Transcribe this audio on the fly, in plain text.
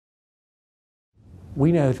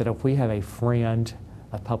We know that if we have a friend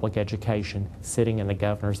of public education sitting in the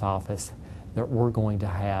governor's office, that we're going to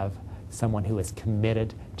have someone who is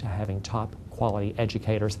committed to having top quality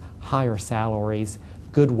educators, higher salaries,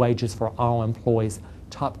 good wages for all employees,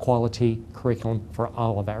 top quality curriculum for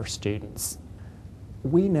all of our students.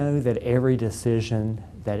 We know that every decision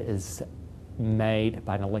that is made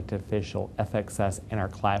by an elected official affects us in our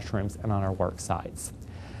classrooms and on our work sites.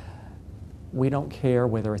 We don't care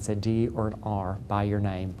whether it's a D or an R by your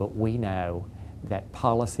name, but we know that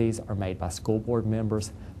policies are made by school board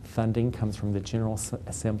members, funding comes from the General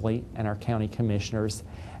Assembly and our county commissioners,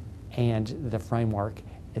 and the framework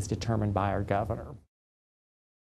is determined by our governor.